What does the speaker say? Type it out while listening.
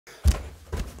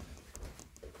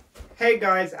Hey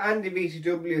guys, Andy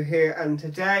VTW here, and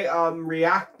today I'm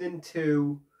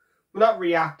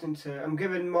I'm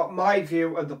giving what my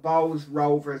view of the Bohs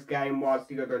Rovers game was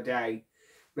the other day.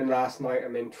 Last night,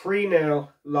 3-0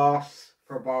 loss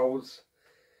for Bohs.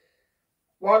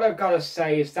 What I've got to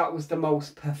say is that was the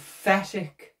most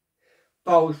pathetic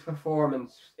Bohs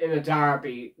performance in a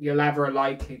derby you'll ever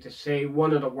likely to see.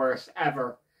 One of the worst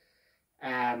ever.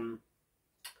 I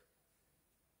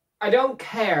don't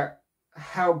care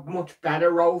how much better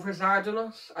Rovers are than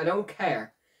us. I don't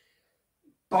care.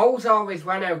 Bohs always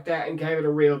went out there and gave it a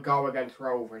real go against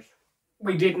Rovers.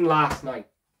 We didn't last night.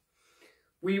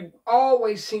 We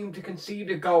always seem to concede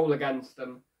a goal against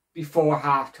them before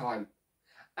half-time.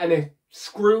 And it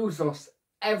screws us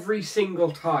every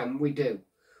single time we do.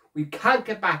 We can't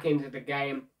get back into the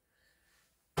game.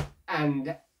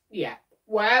 And, yeah,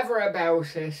 whatever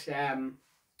about it,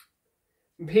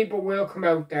 people will come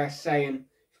out there saying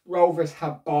Rovers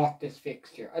have bought this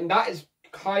fixture. And that is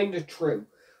kind of true.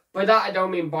 By that, I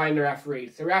don't mean buying the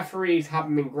referees. The referees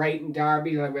haven't been great in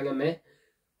derbies, I will admit.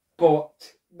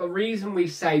 But the reason we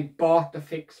say bought the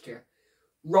fixture,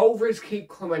 Rovers keep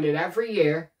coming in every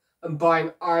year and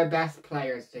buying our best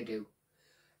players they do.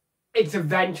 It's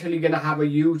eventually going to have a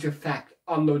huge effect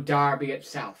on the derby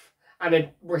itself.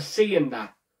 And we're seeing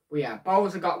that.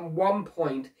 Bohs have gotten 1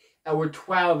 point and we're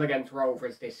 12 against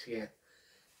Rovers this year.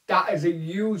 That is a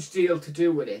huge deal to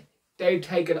do with it. They've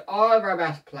taken all of our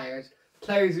best players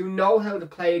who know how to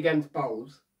play against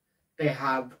Bohs. They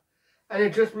have. And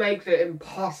it just makes it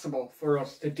impossible for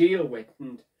us to deal with.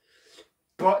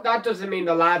 But that doesn't mean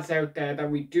the lads out there that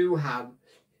we do have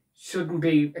shouldn't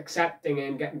be accepting it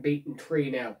and getting beaten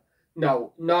 3-0.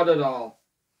 No, not at all.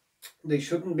 They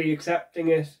shouldn't be accepting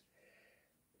it.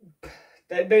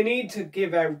 They need to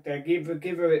give out there, give a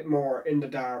bit more in the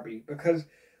derby. Because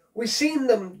we've seen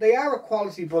them, they are a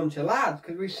quality bunch of lads.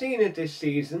 Because we've seen it this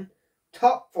season.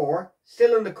 Top 4,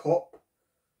 still in the cup.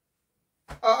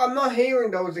 I'm not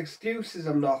hearing those excuses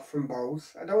from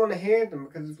Bohs. I don't want to hear them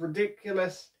because it's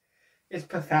ridiculous. It's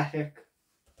pathetic.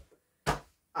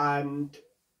 And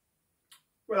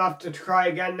we'll have to try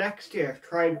again next year.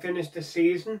 Try and finish the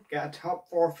season. Get a top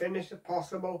 4 finish if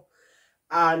possible.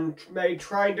 And maybe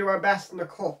try and do our best in the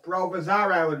cup. Rovers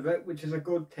are out of it, which is a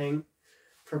good thing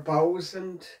for Bohs.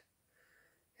 And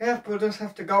yeah, we'll just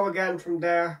have to go again from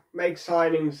there. Make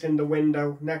signings in the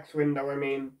window. Next window,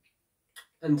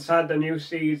 and start the new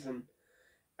season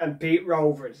and beat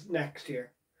Rovers next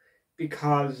year,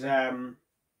 because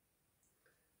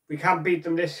we can't beat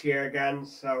them this year again.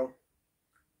 So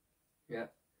yeah,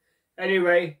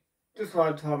 anyway, just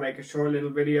wanted to make a short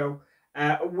little video.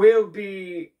 I won't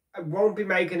be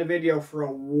making a video for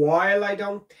a while, I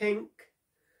don't think.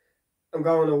 I'm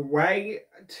going away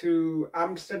to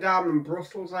Amsterdam and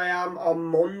Brussels I am on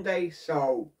Monday,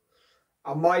 so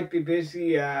I might be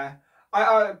busy.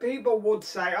 People would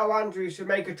say, oh Andrew, you should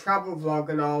make a travel vlog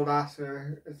and all that,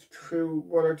 or it's true,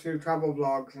 1 or 2 travel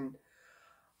vlogs, and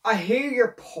I hear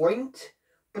your point,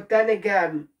 but then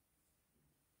again,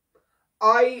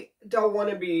 I don't want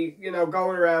to be,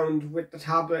 going around with the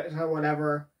tablet or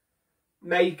whatever,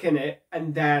 making it,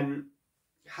 and then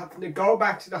having to go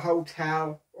back to the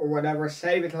hotel or whatever,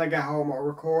 save it till I get home or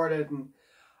record it, and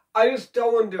I just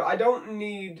don't want to. I don't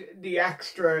need the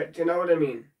extra, do you know what I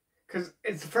mean? Because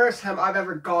it's the first time I've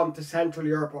ever gone to Central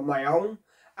Europe on my own,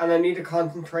 and I need to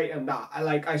concentrate on that.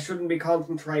 I shouldn't be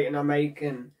concentrating on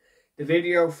making the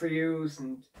video for yous,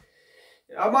 and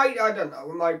I don't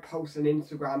know, I might post an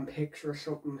Instagram picture or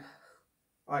something.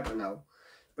 I don't know.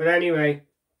 But anyway,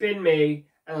 been me,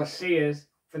 and I'll see you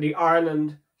for the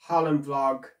Ireland-Holland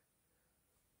vlog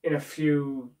in a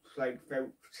few, about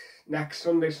next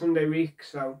Sunday week,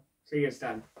 so see you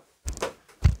then.